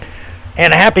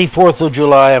And happy 4th of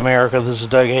July, America. This is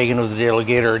Doug Hagen of the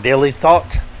DaleyGator,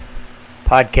 DaleyThought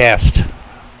podcast.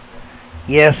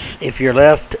 Yes, if you're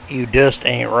left, you just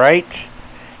ain't right.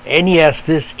 And yes,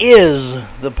 this is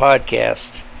the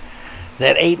podcast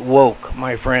that ain't woke,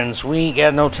 my friends. We ain't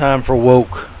got no time for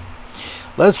woke.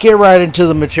 Let's get right into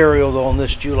the material, though, on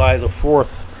this July the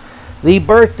 4th. The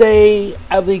birthday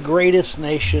of the greatest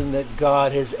nation that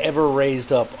God has ever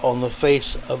raised up on the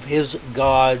face of his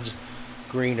God's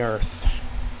green earth.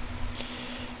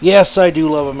 Yes, I do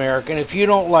love America, and if you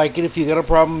don't like it, if you got a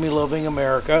problem with me loving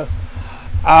America,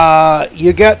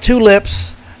 you got two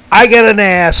lips, I got an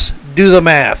ass, do the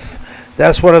math.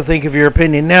 That's what I think of your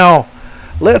opinion. Now,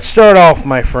 let's start off,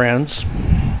 my friends,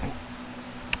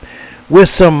 with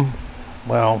some,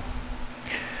 let's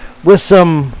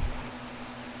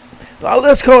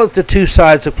call it the two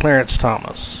sides of Clarence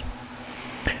Thomas.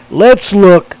 Let's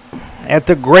look at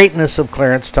the greatness of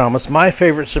Clarence Thomas, my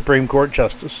favorite Supreme Court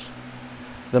Justice,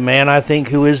 the man I think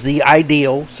who is the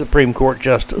ideal Supreme Court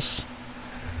Justice.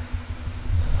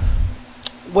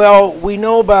 Well, we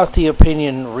know about the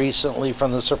opinion recently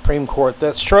from the Supreme Court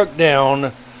that struck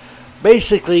down,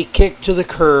 basically kicked to the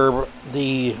curb,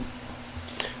 the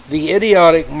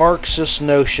idiotic Marxist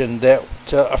notion that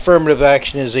affirmative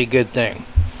action is a good thing.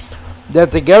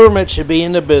 That the government should be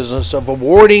in the business of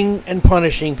awarding and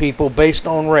punishing people based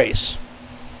on race.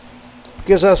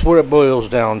 Because that's what it boils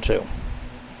down to.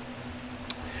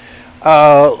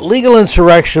 Legal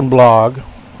Insurrection blog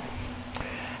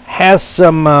has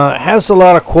a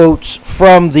lot of quotes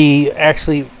from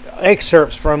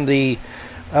excerpts from the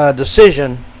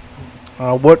decision,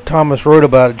 what Thomas wrote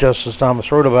about it, Justice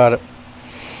Thomas wrote about it.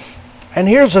 And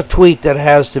here's a tweet that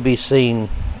has to be seen.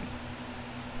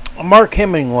 Mark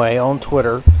Hemingway on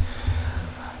Twitter,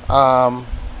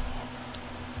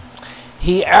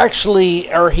 he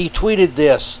tweeted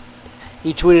this.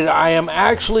 He tweeted, "I am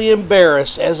actually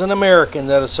embarrassed as an American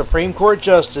that a Supreme Court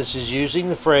justice is using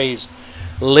the phrase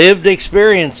lived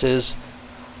experiences.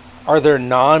 Are there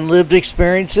non-lived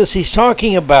experiences?" He's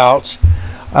talking about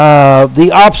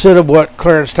the opposite of what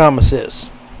Clarence Thomas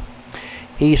is.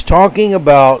 He's talking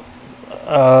about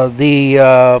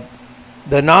the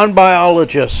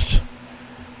non-biologist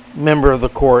member of the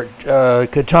court,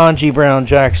 Ketanji Brown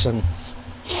Jackson.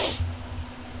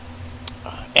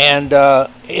 And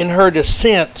in her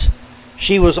dissent,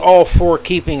 she was all for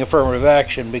keeping affirmative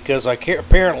action because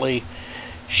apparently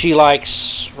she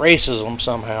likes racism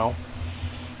somehow.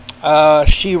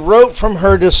 She wrote from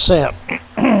her dissent,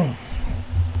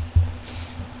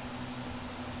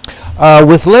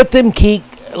 with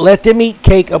let them eat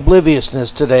cake obliviousness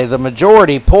today, the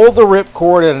majority pulled the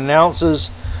ripcord and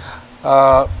announces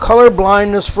color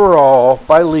blindness for all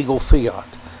by legal fiat.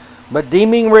 But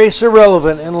deeming race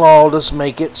irrelevant in law does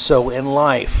make it so in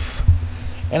life.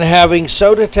 And having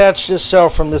so detached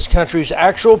itself from this country's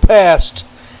actual past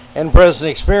and present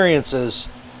experiences,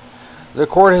 the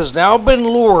court has now been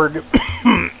lured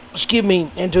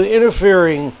into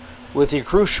interfering with the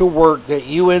crucial work that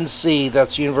UNC,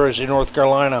 that's University of North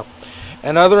Carolina,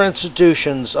 and other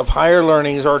institutions of higher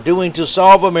learning are doing to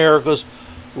solve America's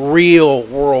real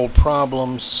world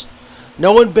problems.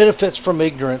 No one benefits from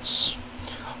ignorance.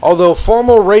 Although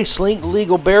formal race-linked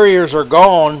legal barriers are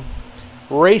gone,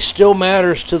 race still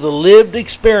matters to the lived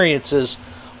experiences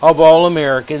of all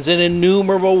Americans in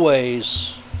innumerable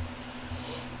ways,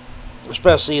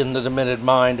 especially in the demented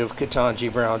mind of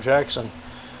Ketanji Brown Jackson,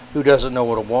 who doesn't know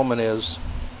what a woman is.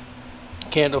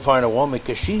 Can't define a woman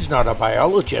because she's not a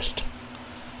biologist.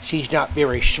 She's not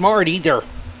very smart either.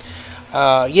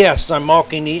 Yes, I'm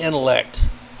mocking the intellect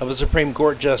of a Supreme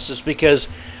Court justice because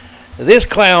this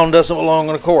clown doesn't belong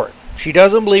in a court. She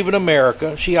doesn't believe in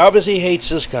America. She obviously hates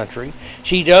this country.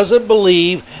 She doesn't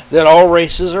believe that all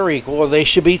races are equal or they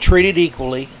should be treated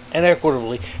equally and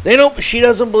equitably. She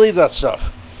doesn't believe that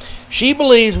stuff. She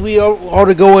believes we ought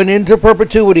to go into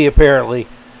perpetuity, apparently.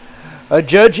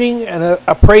 Judging and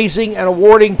appraising and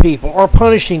awarding people or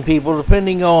punishing people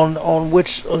depending on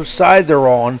which side they're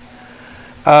on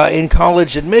in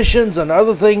college admissions and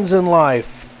other things in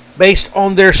life based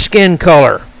on their skin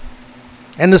color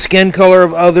and the skin color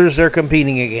of others they're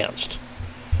competing against.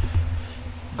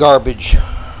 Garbage.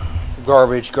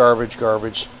 Garbage, garbage,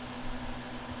 garbage.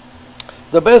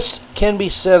 The best can be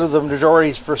said of the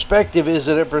majority's perspective is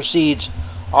that it proceeds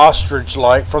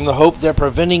ostrich-like from the hope that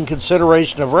preventing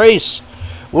consideration of race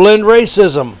will end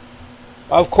racism.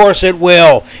 Of course it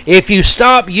will. If you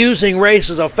stop using race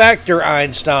as a factor,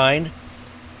 Einstein,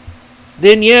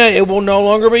 then yeah, it will no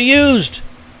longer be used.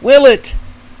 Will it?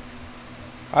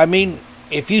 I mean,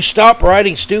 if you stop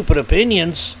writing stupid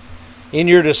opinions in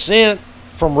your dissent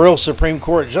from real Supreme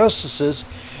Court justices,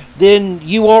 then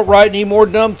you won't write any more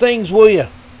dumb things, will you,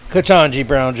 Ketanji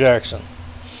Brown Jackson?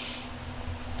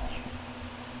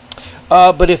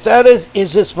 But if that is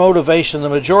its motivation, the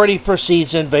majority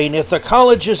proceeds in vain. If the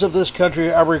colleges of this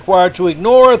country are required to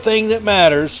ignore a thing that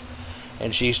matters,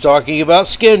 and she's talking about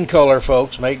skin color,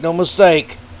 folks, make no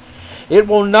mistake, it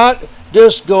will not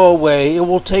just go away. It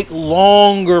will take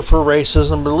longer for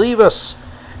racism, believe us.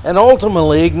 And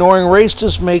ultimately, ignoring race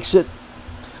just makes it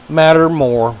matter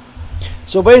more.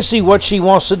 So basically what she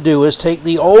wants to do is take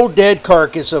the old dead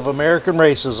carcass of American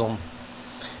racism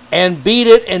and beat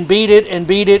it and beat it and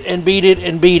beat it and beat it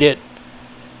and beat it.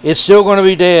 It's still going to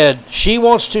be dead. She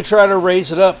wants to try to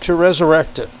raise it up, to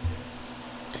resurrect it.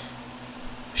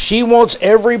 She wants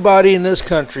everybody in this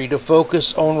country to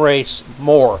focus on race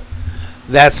more.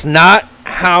 That's not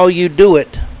how you do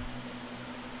it,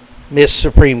 Miss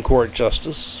Supreme Court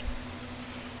Justice.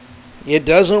 It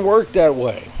doesn't work that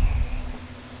way.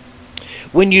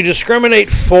 When you discriminate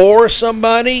for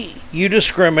somebody, you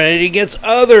discriminate against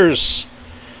others.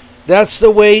 That's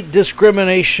the way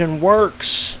discrimination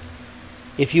works.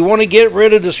 If you want to get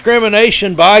rid of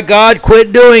discrimination, by God,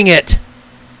 quit doing it.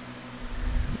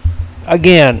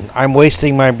 Again, I'm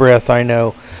wasting my breath, I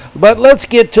know. But let's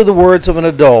get to the words of an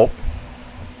adult.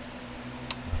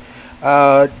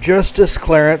 Justice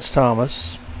Clarence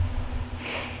Thomas.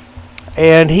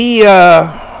 And he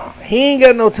ain't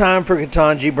got no time for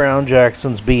Ketanji Brown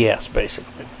Jackson's BS,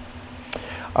 basically.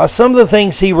 Some of the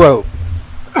things he wrote.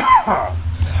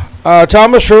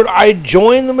 Thomas wrote, I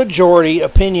join the majority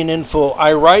opinion in full.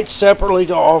 I write separately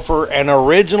to offer an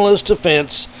originalist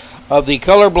defense of the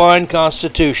colorblind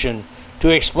Constitution to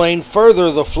explain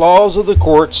further the flaws of the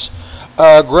court's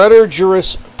greater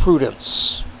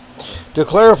jurisprudence. To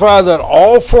clarify that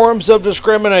all forms of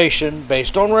discrimination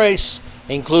based on race,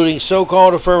 including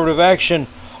so-called affirmative action,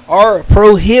 are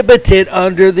prohibited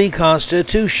under the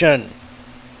Constitution,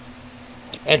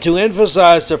 and to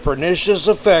emphasize the pernicious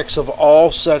effects of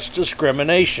all such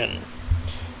discrimination.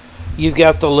 You've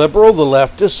got the liberal, the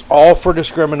leftist, all for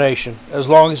discrimination, as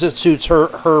long as it suits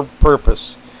her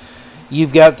purpose.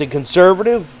 You've got the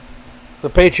conservative, the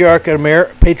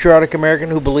patriotic American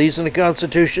who believes in the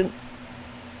Constitution,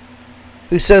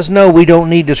 who says, no, we don't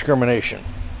need discrimination.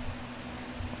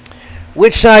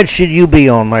 Which side should you be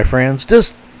on, my friends?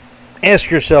 Just ask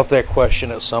yourself that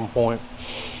question at some point.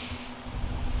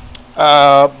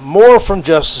 More from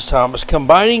Justice Thomas.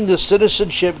 Combining the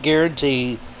citizenship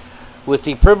guarantee with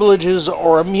the privileges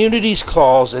or immunities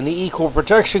clause and the equal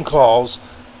protection clause,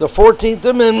 the 14th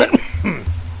Amendment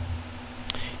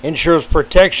ensures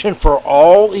protection for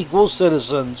all equal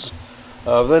citizens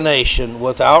of the nation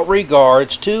without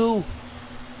regards to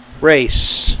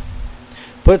race.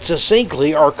 Put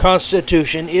succinctly, our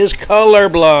Constitution is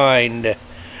colorblind.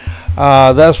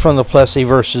 That's from the Plessy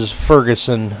versus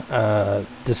Ferguson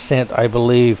dissent, I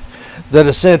believe. The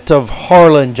dissent of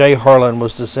Harlan, J. Harlan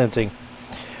was dissenting.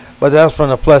 But that's from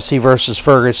the Plessy versus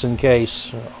Ferguson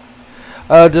case.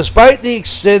 Despite the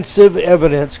extensive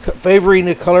evidence favoring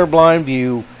the colorblind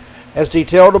view, as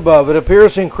detailed above, it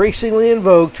appears increasingly in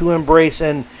vogue to embrace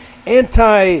an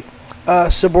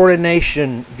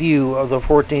anti-subordination view of the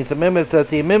 14th Amendment, that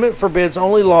the amendment forbids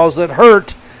only laws that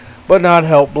hurt but not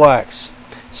help blacks.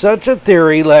 Such a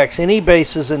theory lacks any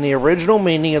basis in the original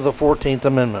meaning of the 14th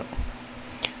Amendment.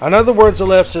 In other words, the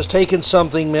left has taken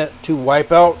something meant to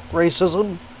wipe out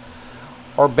racism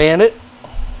or ban it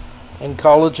in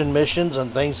college admissions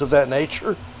and things of that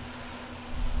nature,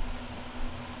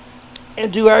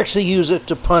 and to actually use it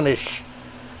to punish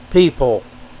people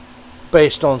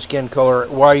based on skin color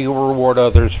while you reward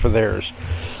others for theirs.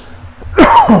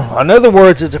 In other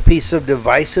words, it's a piece of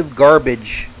divisive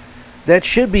garbage that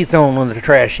should be thrown on the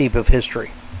trash heap of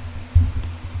history.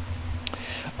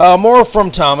 More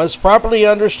from Thomas. Properly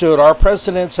understood, our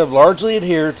presidents have largely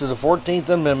adhered to the 14th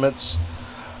Amendment's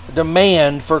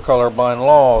demand for colorblind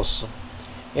laws.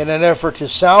 In an effort to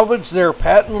salvage their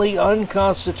patently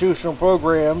unconstitutional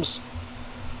programs,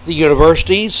 the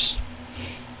universities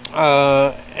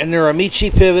and their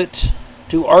amici pivot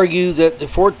to argue that the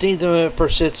 14th Amendment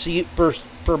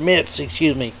permits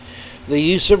the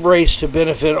use of race to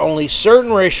benefit only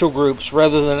certain racial groups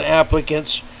rather than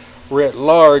applicants writ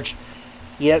large.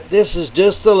 Yet this is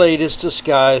just the latest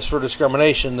disguise for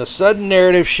discrimination. The sudden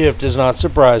narrative shift is not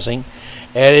surprising,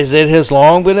 as it has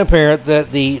long been apparent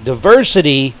that the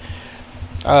diversity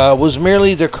was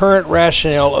merely the current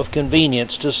rationale of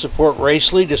convenience to support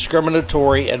racially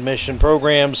discriminatory admission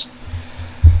programs.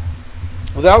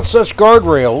 Without such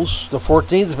guardrails, the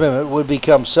 14th Amendment would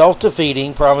become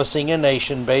self-defeating, promising a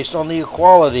nation based on the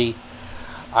equality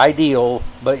ideal,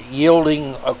 but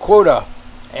yielding a quota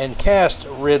and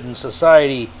caste-ridden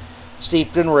society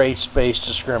steeped in race-based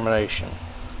discrimination.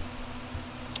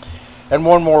 And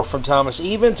one more from Thomas.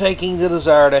 Even taking the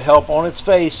desire to help on its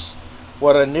face,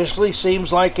 what initially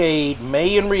seems like aid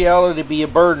may in reality be a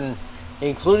burden,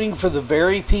 including for the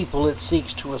very people it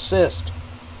seeks to assist.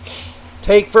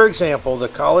 Take, for example, the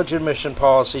college admission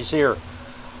policies here.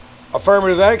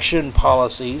 Affirmative action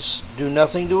policies do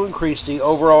nothing to increase the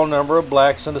overall number of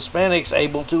blacks and Hispanics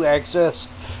able to access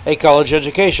a college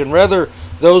education. Rather,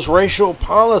 those racial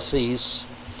policies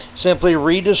simply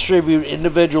redistribute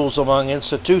individuals among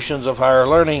institutions of higher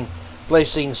learning,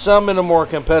 placing some into more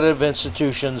competitive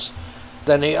institutions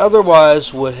than they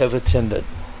otherwise would have attended.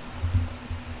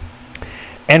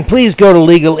 And please go to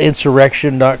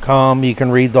legalinsurrection.com. You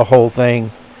can read the whole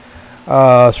thing.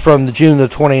 It's from June the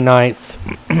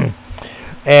 29th.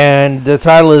 And the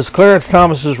title is Clarence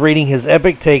Thomas is reading his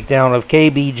epic takedown of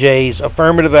KBJ's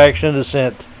affirmative action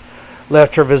dissent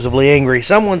left her visibly angry.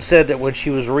 Someone said that when she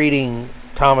was reading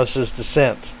Thomas's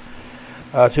dissent,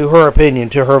 to her opinion,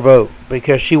 to her vote,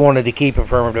 because she wanted to keep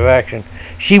affirmative action.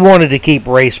 She wanted to keep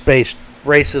race-based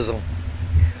racism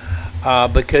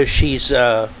because she's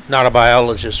not a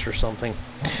biologist or something.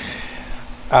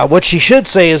 What she should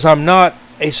say is, I'm not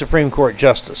a Supreme Court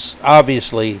justice.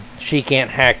 Obviously, she can't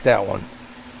hack that one.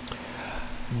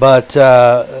 But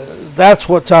that's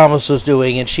what Thomas was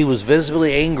doing, and she was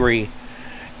visibly angry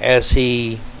as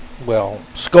he,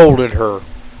 scolded her.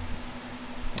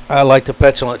 Like the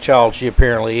petulant child she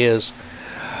apparently is.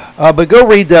 But go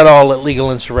read that all at Legal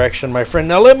Insurrection, my friend.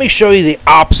 Now let me show you the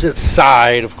opposite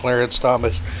side of Clarence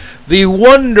Thomas. The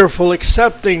wonderful,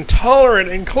 accepting, tolerant,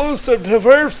 inclusive,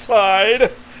 diverse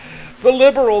side. The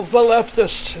liberals, the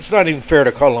leftists. It's not even fair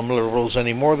to call them liberals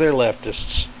anymore. They're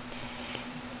leftists.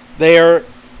 They are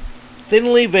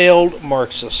thinly veiled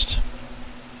Marxist.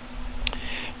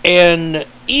 And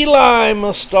Eli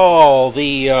Mastall,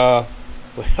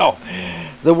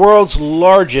 the world's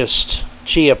largest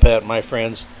chia pet, my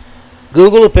friends.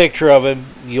 Google a picture of him.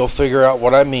 You'll figure out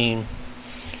what I mean.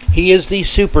 He is the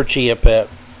super chia pet.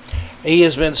 He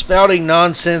has been spouting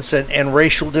nonsense and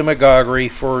racial demagoguery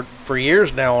for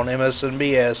years now on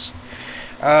MSNBS.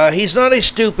 He's not a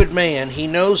stupid man. He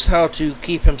knows how to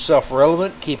keep himself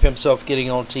relevant, keep himself getting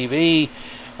on TV,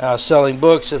 selling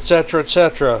books, etc.,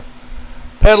 etc.,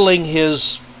 peddling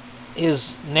his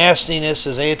nastiness,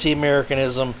 his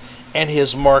anti-Americanism, and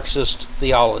his Marxist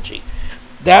theology.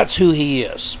 That's who he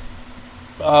is.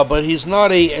 But he's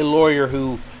not a lawyer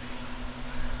who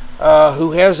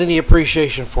has any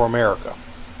appreciation for America.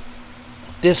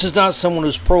 This is not someone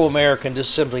who's pro-American,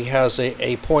 just simply has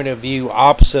a point of view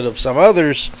opposite of some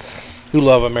others who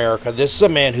love America. This is a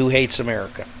man who hates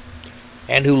America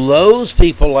and who loathes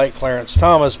people like Clarence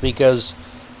Thomas, because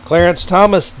Clarence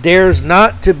Thomas dares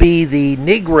not to be the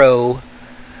Negro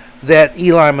that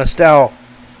Eli Mastall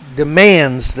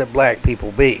demands that black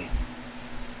people be.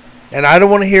 And I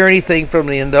don't want to hear anything from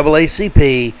the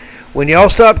NAACP. When y'all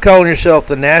stop calling yourself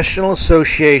the National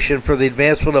Association for the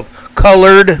Advancement of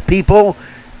Colored People,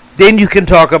 then you can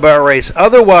talk about race.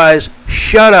 Otherwise,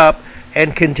 shut up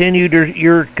and continue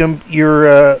your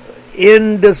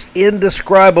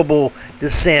indescribable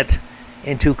descent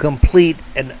into complete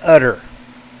and utter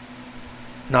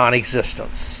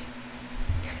non-existence.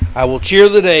 I will cheer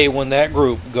the day when that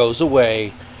group goes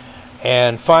away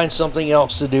and find something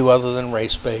else to do other than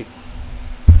race bait.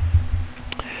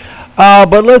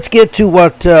 But let's get to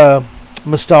what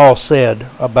Mastall said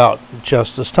about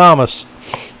Justice Thomas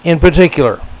in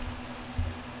particular.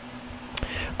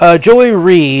 Joy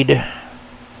Reid,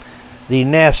 the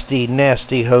nasty,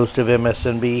 nasty host of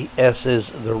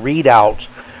MSNBS's The Readout,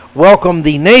 welcomed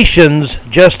the nation's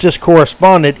justice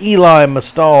correspondent, Eli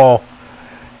Mastall.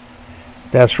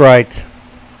 That's right.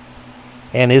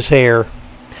 And his hair.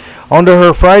 Onto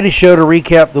her Friday show to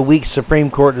recap the week's Supreme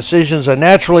Court decisions. A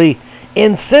naturally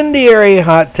incendiary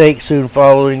hot take soon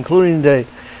followed, including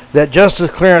that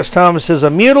Justice Clarence Thomas is a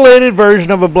mutilated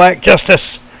version of a black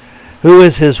justice who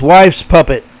is his wife's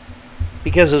puppet,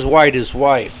 because his wife is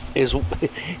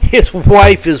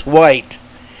white.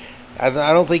 I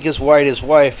don't think his white is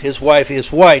wife. His wife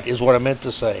is white is what I meant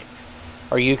to say.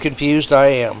 Are you confused? I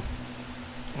am.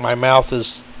 My mouth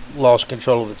has lost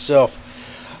control of itself.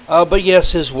 But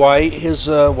yes, his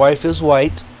wife is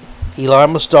white. Eli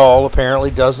Mastall apparently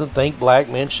doesn't think black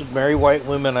men should marry white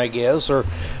women, I guess, or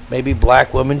maybe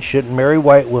black women shouldn't marry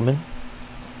white women.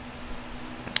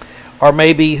 Or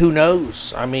maybe, who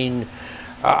knows? I mean,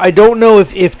 I don't know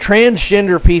if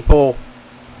transgender people,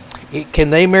 can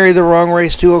they marry the wrong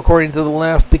race too, according to the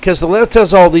left? Because the left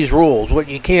has all these rules, what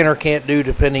you can or can't do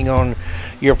depending on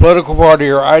your political party,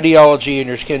 your ideology, and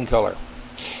your skin color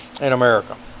in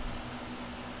America.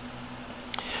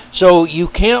 So you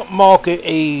can't mock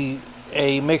a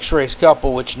mixed race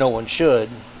couple, which no one should,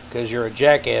 because you're a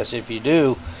jackass if you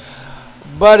do.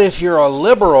 But if you're a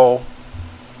liberal,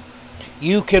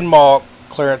 you can mock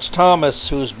Clarence Thomas,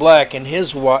 who's black, and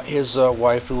his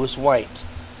wife, who is white.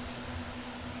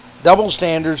 Double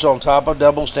standards on top of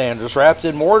double standards, wrapped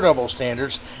in more double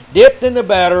standards, dipped in the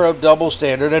batter of double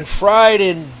standard, and fried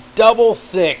in double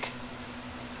thick.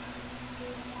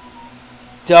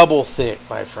 Double thick,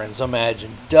 my friends.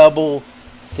 Imagine. Double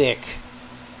thick.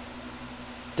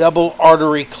 Double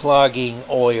artery clogging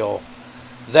oil.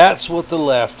 That's what the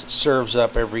left serves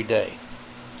up every day.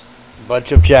 A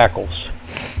bunch of jackals.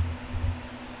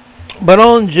 But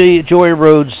on Joy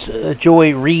Reid's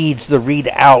The Read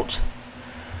Out.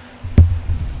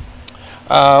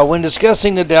 When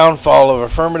discussing the downfall of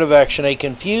affirmative action, a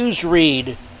confused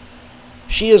Reid,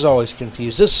 she is always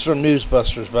confused. This is from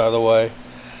Newsbusters, by the way.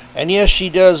 And yes, she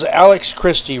does. Alex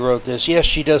Christie wrote this. Yes,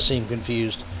 she does seem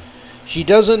confused. She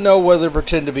doesn't know whether to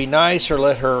pretend to be nice or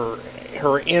let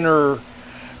her inner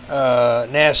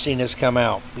nastiness come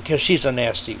out, because she's a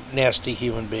nasty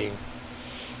human being.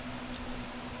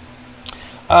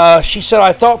 She said,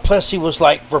 I thought Plessy was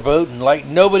like verboten, like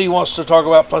nobody wants to talk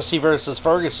about Plessy versus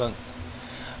Ferguson,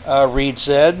 Reid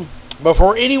said.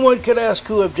 Before anyone could ask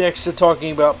who objects to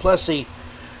talking about Plessy,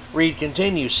 Reid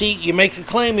continues. See, you make the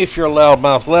claim if you're a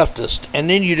loudmouth leftist, and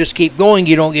then you just keep going.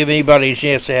 You don't give anybody a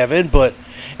chance to have input,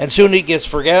 and soon it gets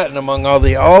forgotten among all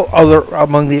the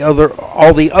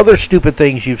other stupid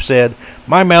things you've said.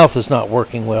 My mouth is not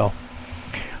working well.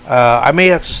 I may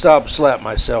have to stop, slap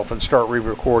myself, and start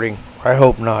re-recording. I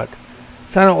hope not.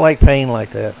 So I don't like pain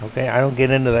like that. Okay, I don't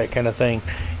get into that kind of thing.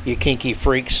 You kinky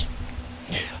freaks.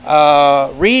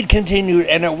 Reid continued,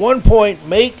 and at one point,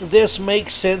 make this make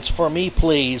sense for me,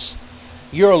 please.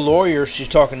 You're a lawyer. She's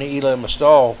talking to Eli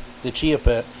Mastal, the Chia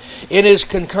Pet. In his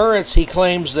concurrence, he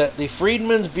claims that the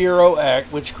Freedmen's Bureau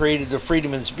Act, which created the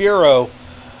Freedmen's Bureau,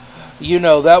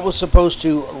 that was supposed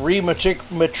to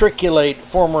rematriculate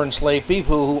former enslaved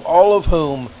people, who all of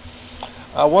whom,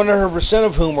 100%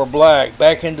 of whom were black,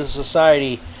 back into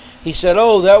society. He said,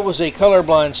 that was a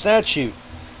colorblind statute.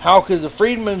 How could the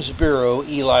Freedmen's Bureau,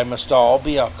 Eli Mastal,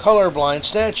 be a colorblind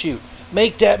statute?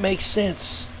 Make that make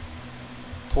sense.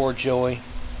 Poor Joey.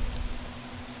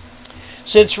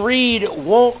 Since Reid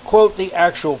won't quote the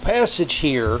actual passage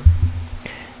here,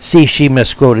 see, she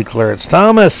misquoted Clarence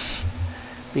Thomas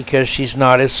because she's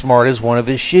not as smart as one of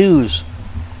his shoes.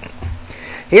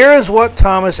 Here is what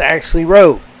Thomas actually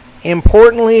wrote.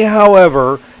 Importantly,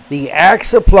 however, the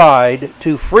acts applied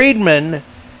to freedmen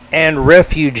and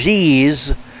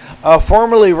refugees, a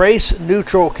formerly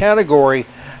race-neutral category,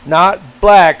 not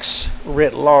blacks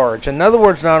writ large. In other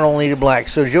words, not only to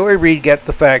blacks. So Joy Reid got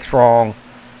the facts wrong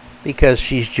because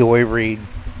she's Joy Reid.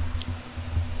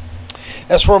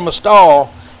 As for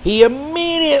Mastal, he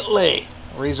immediately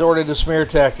resorted to smear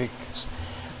tactics,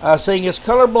 saying it's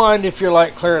colorblind if you're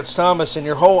like Clarence Thomas, and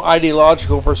your whole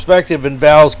ideological perspective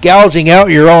involves gouging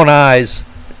out your own eyes.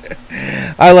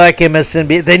 I like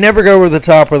MSNBS. They never go over the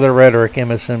top with their rhetoric,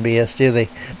 MSNBS, do they?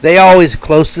 They always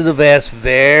close to the vest,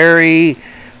 very,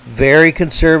 very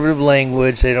conservative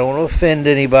language. They don't offend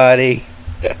anybody.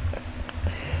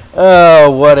 Oh,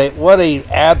 what a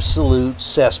absolute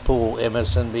cesspool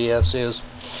MSNBS is.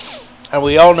 And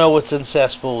we all know what's in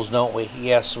cesspools, don't we?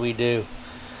 Yes, we do.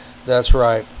 That's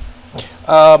right.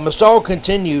 Mastal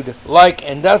continued,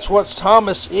 and that's what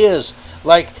Thomas is.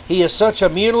 He is such a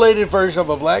mutilated version of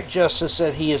a black justice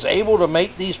that he is able to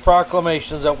make these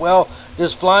proclamations that,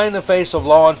 just fly in the face of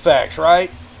law and facts,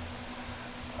 right?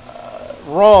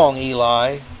 Wrong,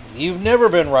 Eli. You've never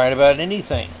been right about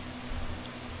anything.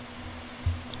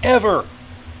 Ever.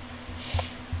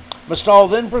 Mastal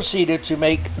then proceeded to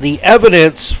make the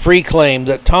evidence-free claim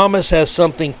that Thomas has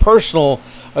something personal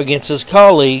against his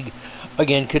colleague,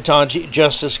 again,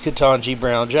 Justice Ketanji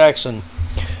Brown Jackson.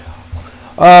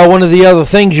 One of the other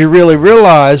things you really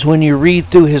realize when you read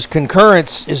through his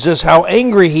concurrence is just how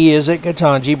angry he is at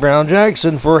Ketanji Brown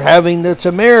Jackson for having the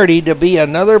temerity to be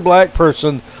another black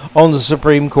person on the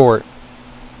Supreme Court.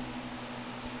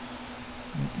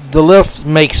 The left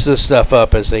makes this stuff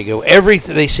up as they go.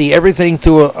 They see everything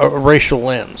through a racial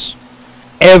lens.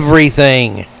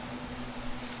 Everything.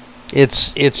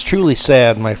 It's truly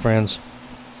sad, my friends.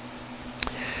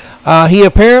 He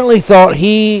apparently thought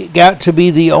he got to be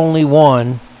the only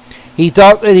one. He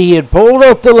thought that he had pulled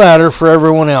up the ladder for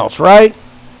everyone else, right?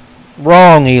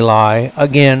 Wrong, Eli.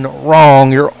 Again,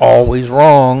 wrong. You're always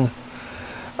wrong.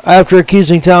 After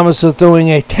accusing Thomas of throwing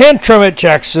a tantrum at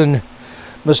Jackson,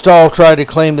 Mastal tried to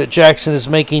claim that Jackson is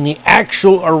making the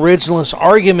actual originalist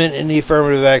argument in the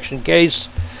affirmative action case.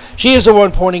 She is the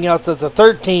one pointing out that the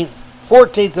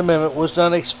 14th Amendment was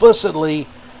done explicitly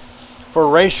for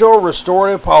racial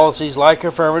restorative policies like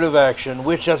affirmative action,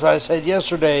 which, as I said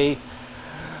yesterday,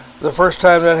 the first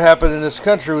time that happened in this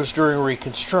country was during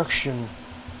Reconstruction.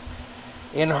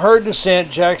 In her dissent,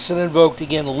 Jackson invoked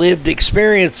again lived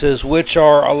experiences, which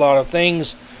are a lot of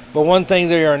things, but one thing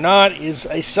they are not is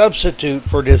a substitute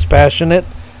for dispassionate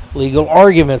legal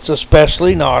arguments,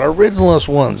 especially not originalist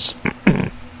ones.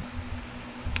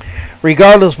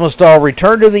 Regardless, must all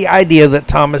return to the idea that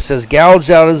Thomas has gouged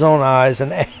out his own eyes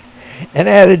and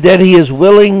added that he is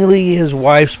willingly his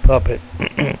wife's puppet.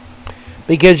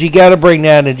 Because you got to bring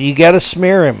that in. You got to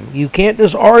smear him. You can't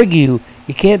just argue.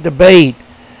 You can't debate.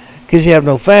 Because you have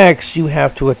no facts, you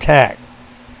have to attack.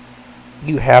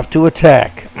 You have to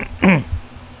attack.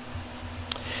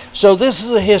 So this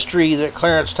is a history that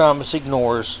Clarence Thomas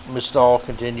ignores, Miss Dahl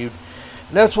continued.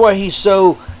 And that's why he's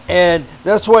so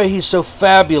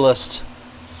fabulous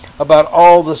about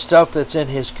all the stuff that's in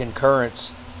his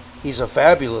concurrence. He's a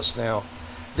fabulous now.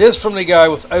 This from the guy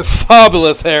with a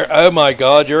fabulous hair. Oh my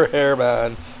God, your hair,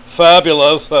 man.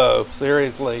 Fabuloso.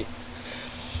 Seriously.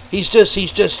 He's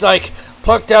just like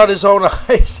plucked out his own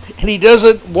eyes, and he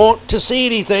doesn't want to see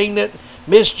anything that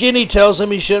Miss Jenny tells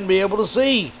him he shouldn't be able to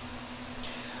see.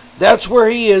 That's where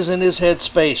he is in his head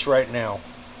space right now.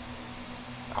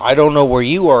 I don't know where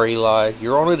you are, Eli.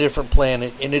 You're on a different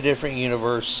planet, in a different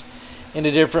universe, in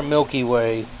a different Milky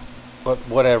Way, but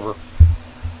whatever.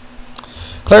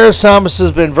 Clarence Thomas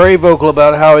has been very vocal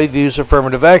about how he views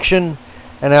affirmative action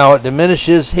and how it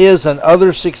diminishes his and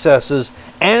others' successes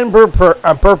and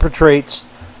perpetrates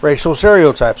racial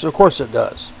stereotypes. Of course it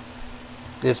does.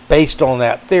 It's based on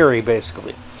that theory,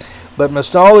 basically. But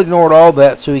Mastall ignored all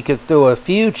that so he could throw a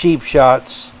few cheap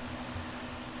shots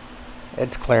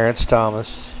at Clarence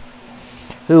Thomas,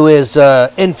 who is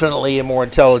infinitely more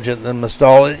intelligent than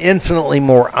Mastall and infinitely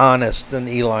more honest than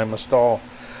Eli Mastall.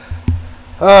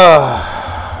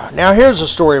 Now here's a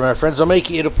story, my friends.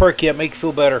 It'll perk you up, make you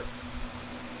feel better.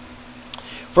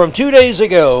 From 2 days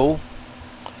ago,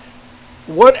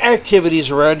 what activities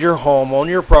around your home, on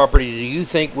your property, do you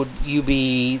think would you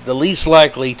be the least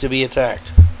likely to be attacked?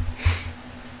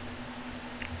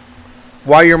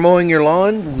 While you're mowing your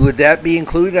lawn, would that be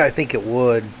included? I think it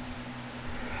would.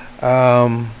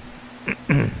 And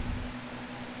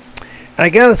I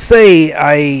gotta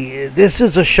say, this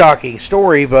is a shocking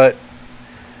story, but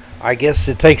I guess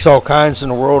it takes all kinds in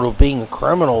the world of being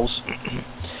criminals.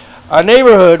 A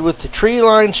neighborhood with the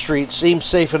tree-lined streets seemed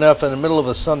safe enough in the middle of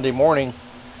a Sunday morning.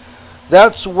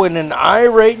 That's when an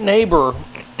irate neighbor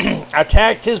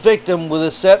attacked his victim with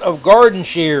a set of garden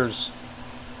shears.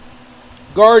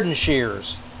 Garden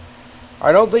shears.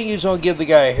 I don't think he's going to give the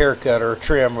guy a haircut or a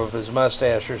trim of his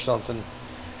mustache or something.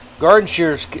 Garden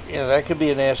shears, that could be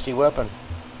a nasty weapon.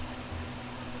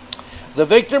 The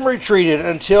victim retreated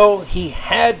until he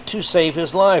had to save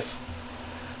his life.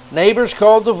 Neighbors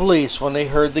called the police when they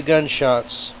heard the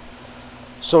gunshots.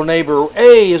 So neighbor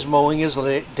A is mowing his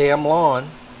damn lawn.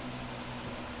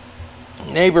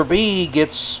 Neighbor B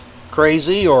gets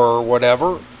crazy or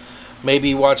whatever. Maybe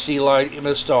he watched Eli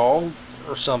Mastall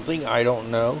or something. I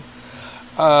don't know.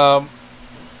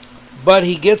 But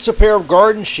he gets a pair of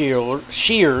garden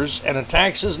shears and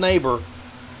attacks his neighbor.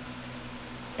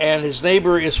 And his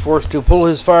neighbor is forced to pull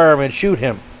his firearm and shoot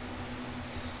him.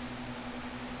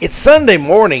 It's Sunday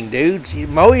morning, dudes. You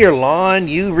mow your lawn,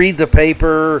 you read the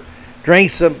paper,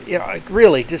 drink some...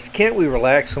 really, just can't we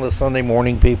relax on a Sunday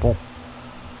morning, people?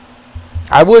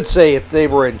 I would say if they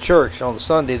were in church on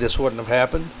Sunday, this wouldn't have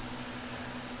happened.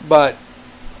 But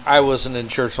I wasn't in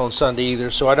church on Sunday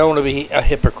either, so I don't want to be a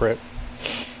hypocrite.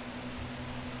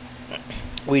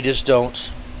 We just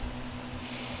don't.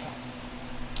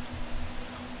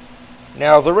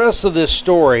 Now, the rest of this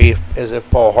story, as if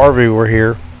Paul Harvey were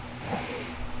here,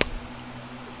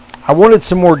 I wanted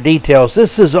some more details.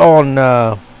 This is on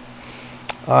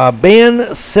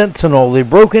Bend Sentinel, the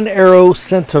Broken Arrow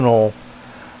Sentinel.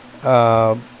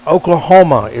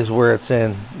 Oklahoma is where it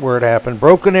happened.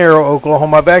 Broken Arrow,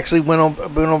 Oklahoma. I've actually been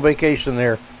on vacation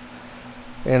there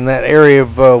in that area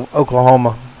of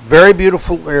Oklahoma. Very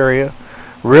beautiful area.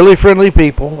 Really friendly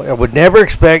people. I would never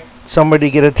expect somebody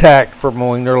to get attacked for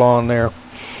mowing their lawn there.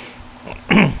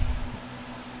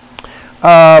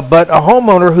 But a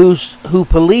homeowner who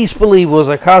police believe was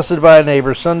accosted by a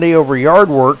neighbor Sunday over yard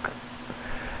work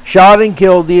shot and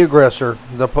killed the aggressor.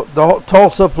 The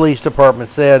Tulsa Police Department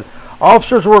said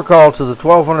officers were called to the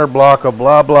 1200 block of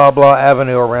blah blah blah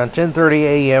Avenue around 10:30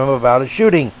 a.m. about a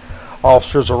shooting.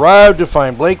 Officers arrived to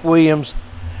find Blake Williams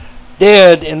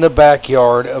dead in the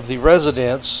backyard of the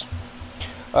residence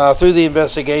Through the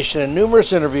investigation and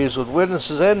numerous interviews with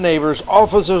witnesses and neighbors,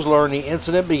 officers learned the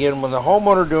incident began when the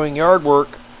homeowner doing yard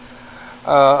work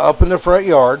up in the front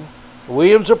yard.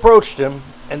 Williams approached him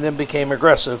and then became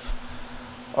aggressive.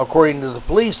 According to the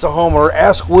police, the homeowner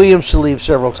asked Williams to leave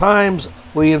several times.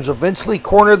 Williams eventually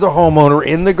cornered the homeowner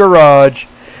in the garage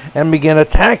and began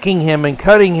attacking him and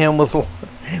cutting him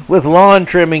with lawn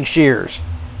trimming shears.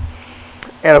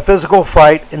 And a physical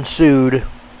fight ensued.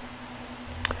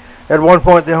 At one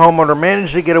point, the homeowner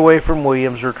managed to get away from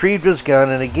Williams, retrieved his gun,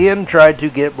 and again tried to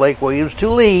get Blake Williams to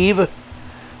leave.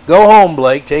 Go home,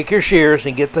 Blake. Take your shears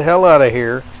and get the hell out of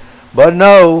here. But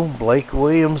no, Blake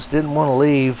Williams didn't want to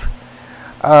leave.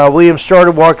 Williams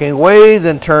started walking away,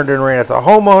 then turned and ran at the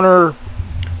homeowner,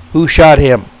 who shot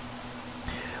him.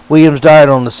 Williams died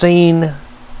on the scene.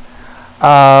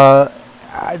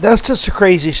 That's just a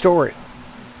crazy story.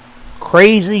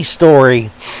 Crazy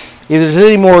story. If there's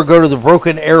any more, go to the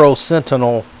Broken Arrow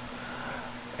Sentinel,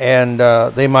 and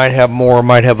they might have more,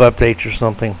 might have updates or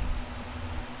something.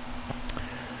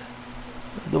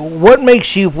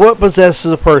 What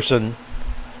possesses a person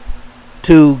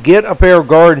to get a pair of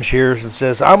garden shears and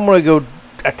says, I'm going to go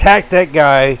attack that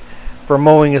guy for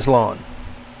mowing his lawn?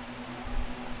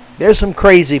 There's some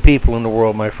crazy people in the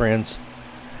world, my friends.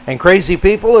 And crazy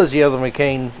people, as the other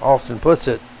McCain often puts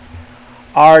it,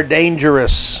 are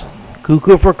dangerous.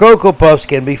 Cuckoo for Cocoa Puffs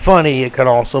can be funny. It can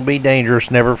also be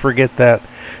dangerous. Never forget that.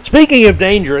 Speaking of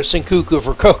dangerous and Cuckoo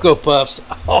for Cocoa Puffs,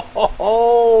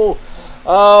 what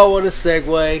a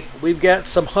segue. We've got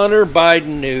some Hunter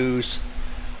Biden news.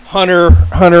 Hunter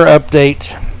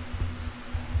update.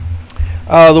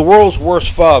 The world's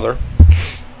worst father,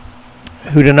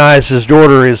 who denies his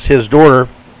daughter is his daughter,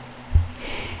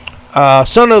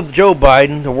 son of Joe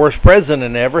Biden, the worst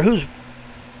president ever, who's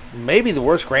maybe the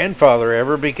worst grandfather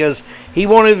ever, because he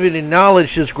won't even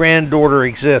acknowledge his granddaughter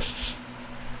exists.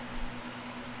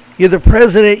 You're the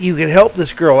president. You can help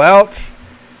this girl out.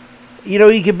 You know,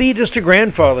 you could be just a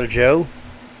grandfather, Joe.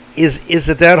 Is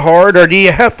it that hard? Or do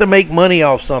you have to make money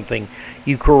off something,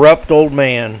 you corrupt old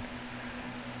man?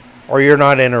 Or you're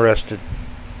not interested?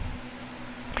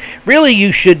 Really,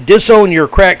 you should disown your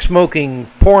crack-smoking,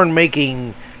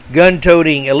 porn-making,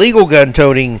 gun-toting, illegal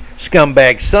gun-toting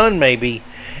scumbag son, maybe,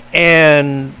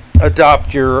 and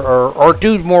adopt or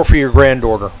do more for your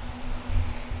granddaughter.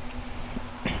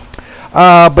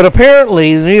 But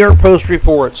apparently, the New York Post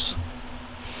reports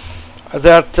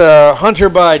that Hunter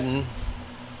Biden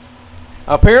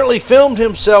apparently filmed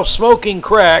himself smoking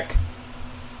crack.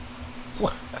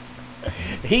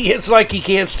 It's like he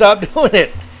can't stop doing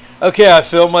it. Okay, I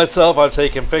filmed myself. I've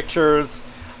taken pictures.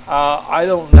 I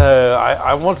don't know.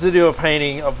 I want to do a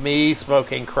painting of me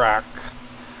smoking crack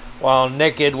while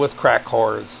naked with crack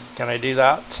whores. Can I do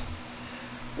that?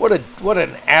 What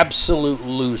an absolute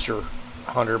loser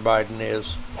Hunter Biden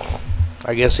is.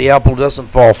 I guess the apple doesn't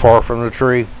fall far from the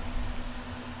tree.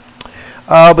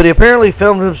 But he apparently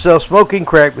filmed himself smoking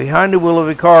crack behind the wheel of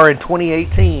a car in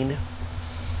 2018.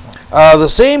 The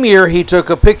same year, he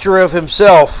took a picture of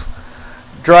himself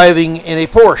driving in a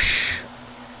Porsche.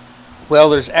 Well,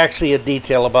 there's actually a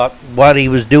detail about what he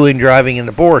was doing driving in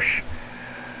the Porsche.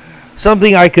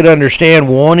 Something I could understand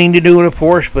wanting to do in a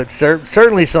Porsche, but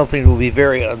certainly something that would be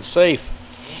very unsafe.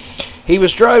 He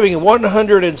was driving at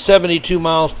 172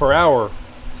 miles per hour.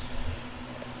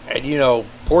 And, you know,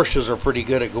 Porsches are pretty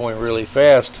good at going really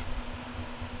fast.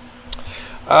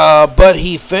 But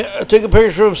he took a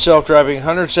picture of himself driving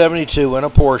 172 in a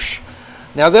Porsche.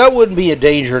 Now, that wouldn't be a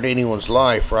danger to anyone's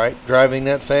life, right? Driving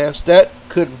that fast. That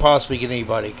couldn't possibly get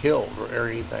anybody killed or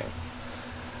anything.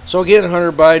 So again,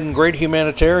 Hunter Biden, great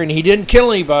humanitarian. He didn't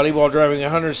kill anybody while driving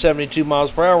 172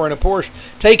 miles per hour in a Porsche,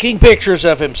 taking pictures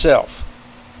of himself.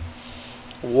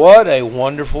 What a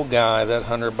wonderful guy that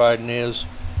Hunter Biden is.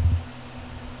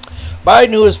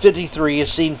 Biden, who is 53,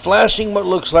 is seen flashing what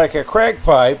looks like a crack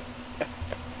pipe.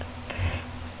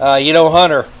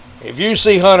 Hunter. If you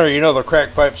see Hunter, you know the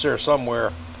crack pipe's there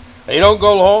somewhere. They don't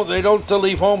go home. They don't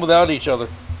leave home without each other.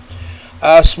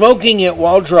 Smoking it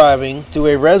while driving through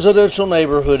a residential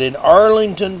neighborhood in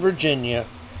Arlington, Virginia,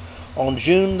 on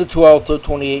June the 12th of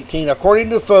 2018, according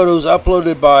to photos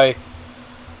uploaded by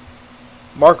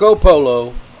Marco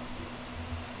Polo.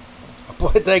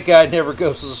 But that guy never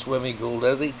goes to the swimming pool,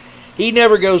 does he? He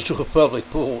never goes to a public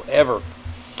pool, ever.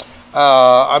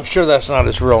 I'm sure that's not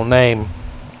his real name.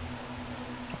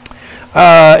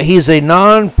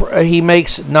 He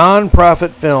makes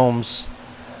non-profit films.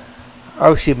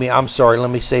 Oh, excuse me, I'm sorry,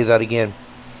 let me say that again.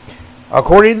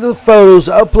 According to the photos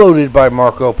uploaded by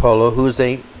Marco Polo,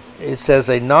 it says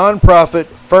a non-profit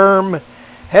firm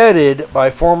headed by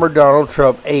former Donald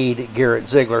Trump aide Garrett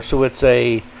Ziegler. So it's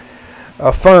a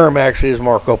A firm, actually, is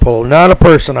Marco Polo. Not a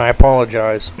person, I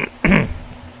apologize.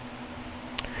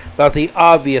 About the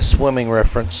obvious swimming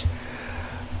reference.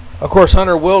 Of course,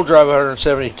 Hunter will drive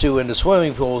 172 into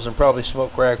swimming pools and probably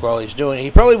smoke crack while he's doing it.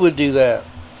 He probably would do that.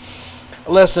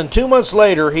 Less than 2 months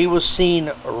later, he was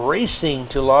seen racing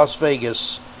to Las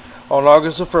Vegas on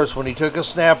August the 1st when he took a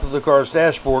snap of the car's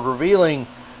dashboard, revealing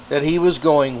that he was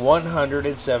going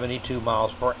 172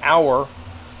 miles per hour.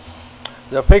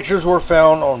 The pictures were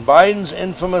found on Biden's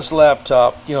infamous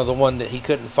laptop, the one that he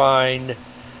couldn't find,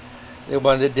 the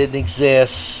one that didn't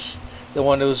exist, the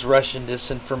one that was Russian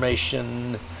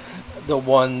disinformation, the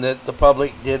one that the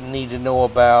public didn't need to know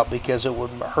about because it would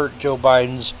hurt Joe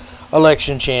Biden's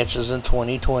election chances in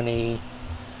 2020.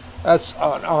 That's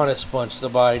an honest bunch, the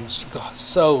Bidens. God,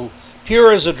 so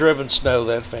pure as a driven snow,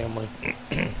 that family.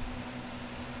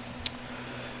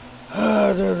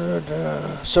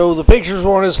 So the pictures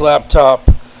were on his laptop.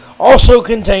 Also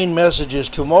contained messages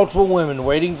to multiple women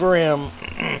waiting for him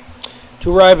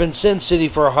to arrive in Sin City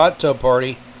for a hot tub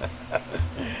party.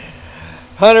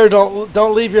 Hunter,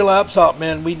 don't leave your laptop,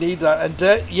 man. We need that.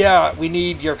 And we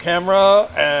need your camera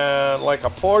and like a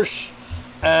Porsche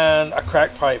and a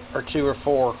crack pipe or 2 or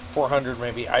 400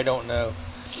 maybe. I don't know.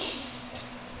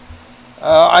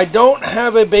 I don't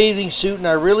have a bathing suit, and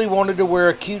I really wanted to wear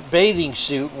a cute bathing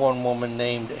suit, one woman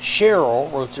named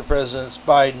Cheryl wrote to President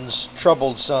Biden's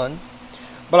troubled son.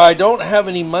 But I don't have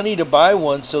any money to buy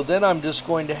one, so then I'm just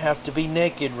going to have to be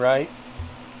naked, right?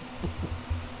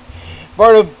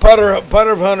 Part of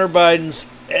Hunter Biden's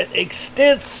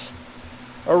extensive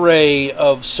array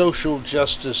of social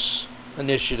justice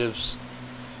initiatives.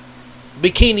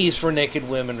 Bikinis for naked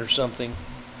women or something.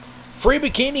 Free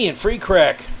bikini and free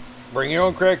crack. Bring your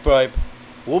own crack pipe.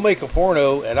 We'll make a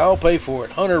porno, and I'll pay for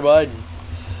it. Hunter Biden.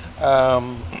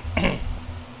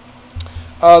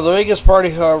 The biggest party,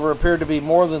 however, appeared to be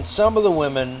more than some of the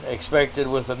women expected,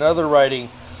 with another writing,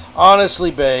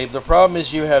 "Honestly, babe, the problem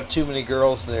is you have too many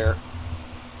girls there."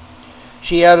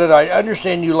 She added, "I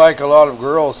understand you like a lot of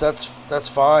girls. That's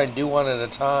fine. Do one at a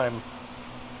time."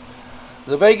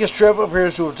 The Vegas trip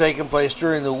appears to have taken place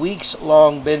during the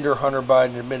weeks-long bender Hunter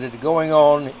Biden admitted to going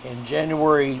on in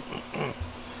January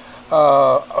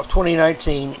of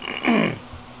 2019.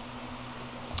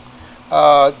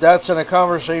 That's in a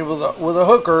conversation with a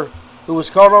hooker who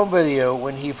was caught on video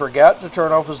when he forgot to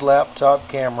turn off his laptop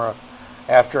camera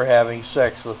after having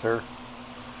sex with her.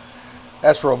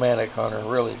 That's romantic, Hunter.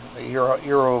 Really, you're a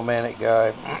romantic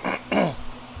guy.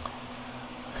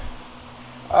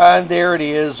 And there it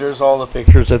is. There's all the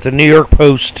pictures at the New York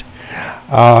Post.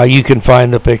 You can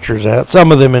find the pictures at some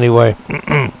of them anyway.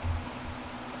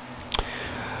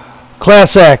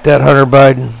 Class act, that Hunter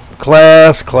Biden.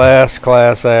 Class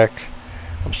act.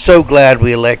 I'm so glad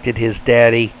we elected his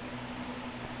daddy.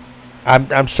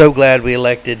 I'm so glad we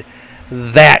elected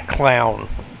that clown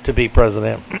to be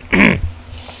president.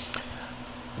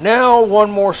 Now,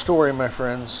 one more story, my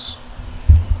friends.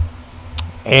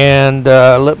 And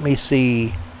let me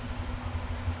see.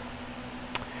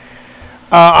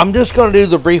 I'm just going to do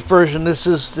the brief version. This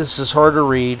is hard to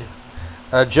read.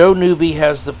 Joe Newby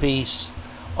has the piece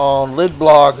on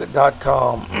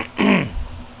lidblog.com.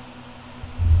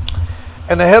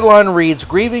 And the headline reads,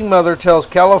 "Grieving mother tells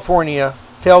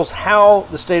how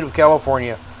the state of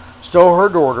California stole her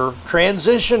daughter,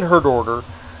 transitioned her daughter,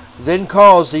 then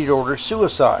caused the daughter's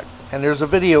suicide." And there's a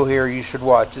video here you should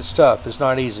watch. It's tough. It's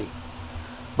not easy.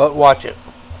 But watch it.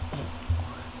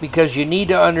 Because you need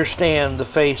to understand the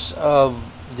face of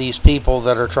these people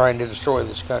that are trying to destroy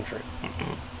this country.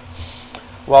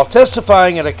 While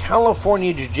testifying at a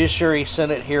California Judiciary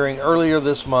Senate hearing earlier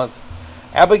this month,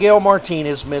 Abigail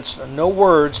Martinez missed no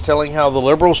words telling how the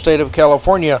liberal state of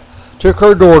California took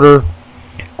her daughter,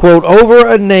 quote, over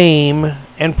a name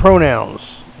and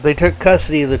pronouns. They took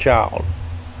custody of the child,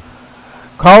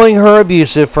 calling her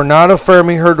abusive for not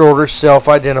affirming her daughter's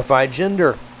self-identified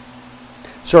gender.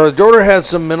 So her daughter had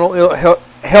some mental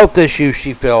health issues,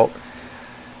 she felt,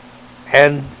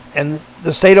 and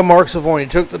the state of California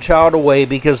took the child away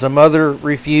because the mother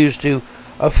refused to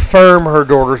affirm her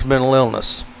daughter's mental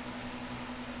illness.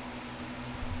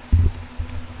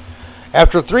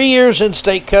 After 3 years in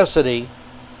state custody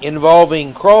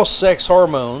involving cross-sex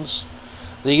hormones,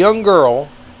 the young girl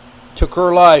took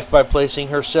her life by placing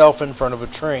herself in front of a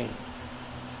train.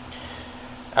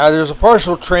 There's a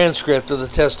partial transcript of the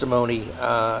testimony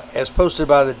as posted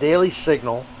by the Daily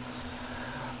Signal.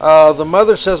 The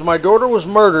mother says, "My daughter was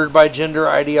murdered by gender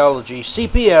ideology.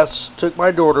 CPS took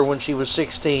my daughter when she was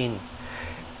 16.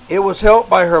 It was helped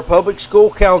by her public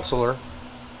school counselor."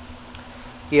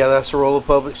 Yeah, that's the role of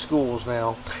public schools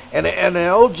now. And an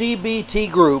LGBT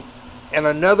group and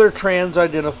another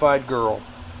trans-identified girl.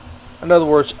 In other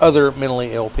words, other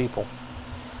mentally ill people.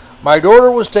 My daughter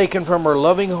was taken from her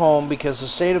loving home because the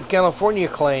state of California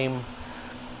claimed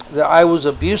that I was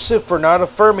abusive for not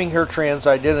affirming her trans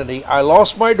identity. I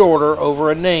lost my daughter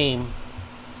over a name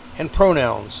and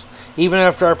pronouns. Even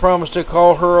after I promised to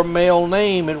call her a male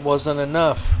name, it wasn't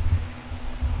enough.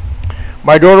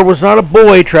 My daughter was not a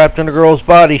boy trapped in a girl's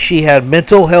body. She had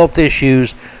mental health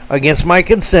issues. Against my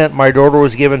consent, my daughter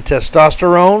was given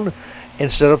testosterone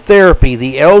instead of therapy.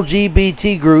 The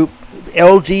LGBTQ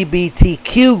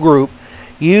group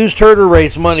used her to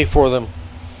raise money for them.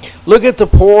 Look at the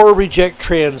poor reject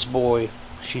trans boy,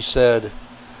 she said,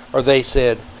 or they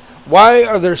said. Why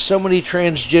are there so many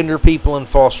transgender people in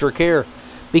foster care?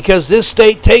 Because this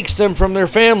state takes them from their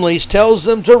families, tells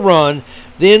them to run,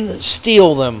 then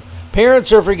steal them.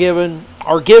 Parents are given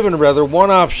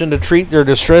one option to treat their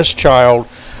distressed child,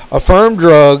 affirm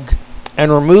drug,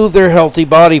 and remove their healthy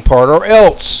body part, or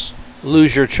else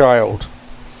lose your child.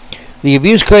 The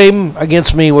abuse claim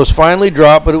against me was finally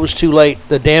dropped, but it was too late.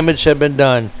 The damage had been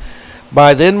done.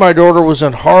 By then, my daughter was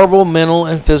in horrible mental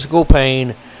and physical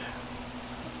pain.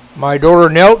 My daughter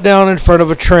knelt down in front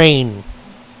of a train.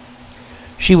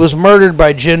 She was murdered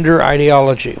by gender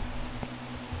ideology.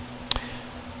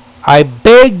 I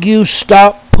beg you,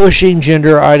 stop pushing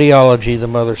gender ideology, the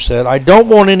mother said. I don't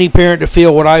want any parent to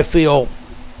feel what I feel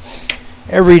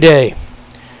every day.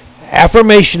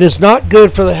 Affirmation is not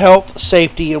good for the health,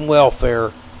 safety, and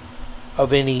welfare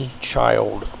of any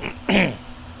child. And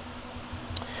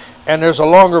there's a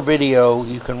longer video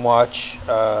you can watch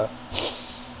at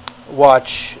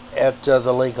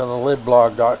the link on the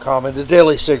lidblog.com, and the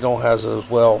Daily Signal has it as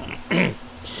well.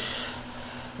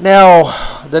 Now,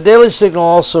 the Daily Signal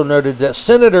also noted that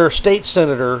State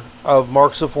Senator of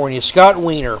Mark California, Scott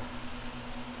Wiener,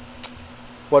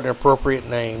 what an appropriate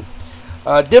name,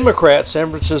 Democrat,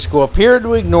 San Francisco, appeared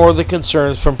to ignore the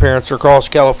concerns from parents across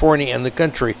California and the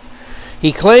country.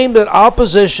 He claimed that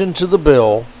opposition to the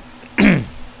bill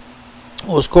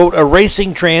was, quote,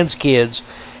 erasing trans kids,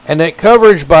 and that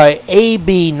coverage by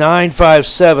AB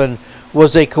 957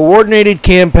 was a coordinated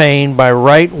campaign by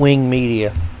right-wing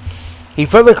media. He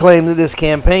further claimed that this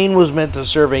campaign was meant to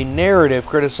serve a narrative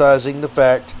criticizing the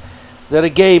fact that a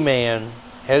gay man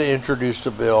had introduced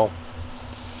a bill.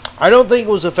 I don't think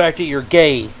it was the fact that you're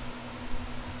gay,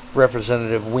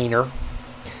 Representative Wiener.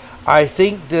 I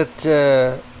think that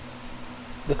the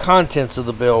contents of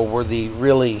the bill were the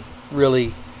really,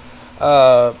 really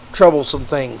troublesome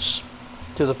things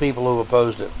to the people who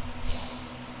opposed it.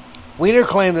 Wiener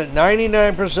claimed that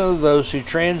 99% of those who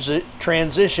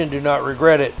transition do not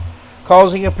regret it,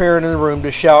 causing a parent in the room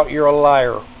to shout, "You're a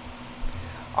liar."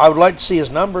 I would like to see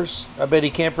his numbers. I bet he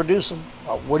can't produce them.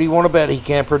 What do you want to bet he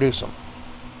can't produce them?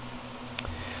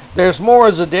 There's more,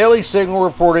 as the Daily Signal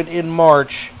reported in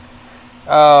March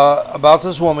about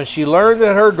this woman. She learned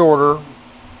that her daughter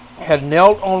had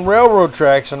knelt on railroad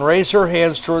tracks and raised her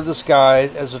hands toward the sky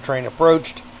as the train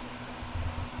approached.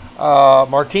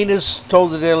 Martinez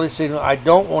told the Daily Signal, "I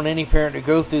don't want any parent to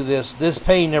go through this. This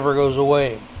pain never goes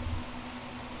away.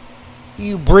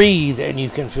 You breathe and you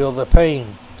can feel the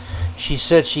pain." She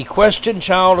said she questioned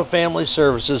Child and Family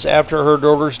Services after her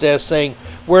daughter's death, saying,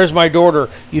 "Where's my daughter?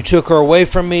 You took her away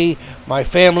from me, my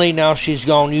family, now she's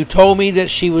gone. You told me that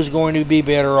she was going to be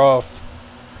better off."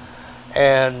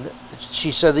 And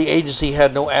she said the agency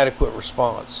had no adequate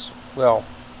response. Well,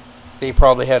 they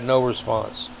probably had no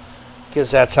response, because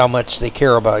that's how much they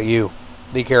care about you.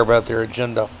 They care about their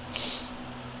agenda.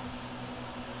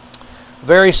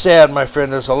 Very sad, my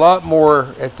friend. There's a lot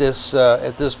more at this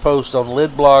post on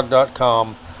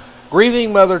lidblog.com.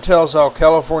 Grieving mother tells how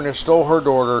California stole her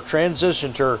daughter,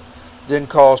 transitioned her, then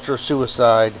caused her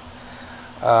suicide.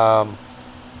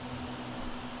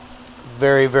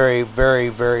 Very, very, very,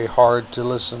 very hard to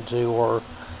listen to or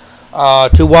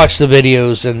to watch the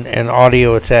videos and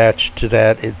audio attached to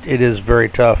that. It is very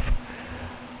tough.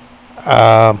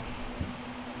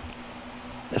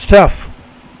 It's tough.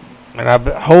 And I've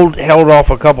held off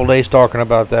a couple days talking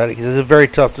about that because it's very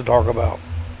tough to talk about.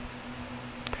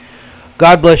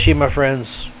 God bless you, my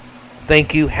friends.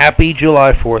 Thank you. Happy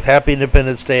July 4th. Happy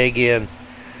Independence Day again.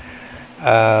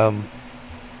 God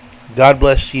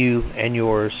bless you and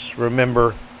yours.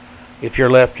 Remember, if you're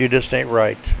left, you just ain't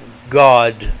right.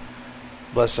 God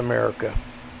bless America.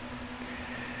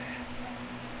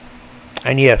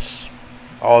 And yes,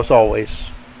 as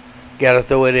always, gotta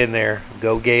throw it in there.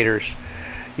 Go Gators.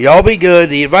 Y'all be good.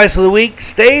 The advice of the week,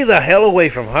 stay the hell away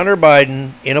from Hunter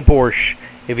Biden in a Porsche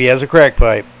if he has a crack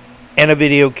pipe and a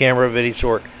video camera of any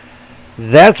sort.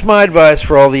 That's my advice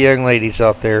for all the young ladies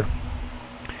out there.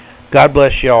 God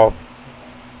bless y'all.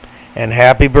 And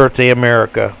happy birthday,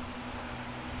 America.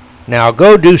 Now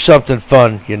go do something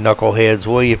fun, you knuckleheads,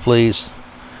 will you please?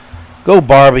 Go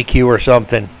barbecue or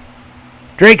something.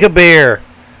 Drink a beer.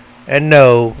 And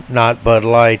no, not Bud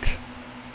Light.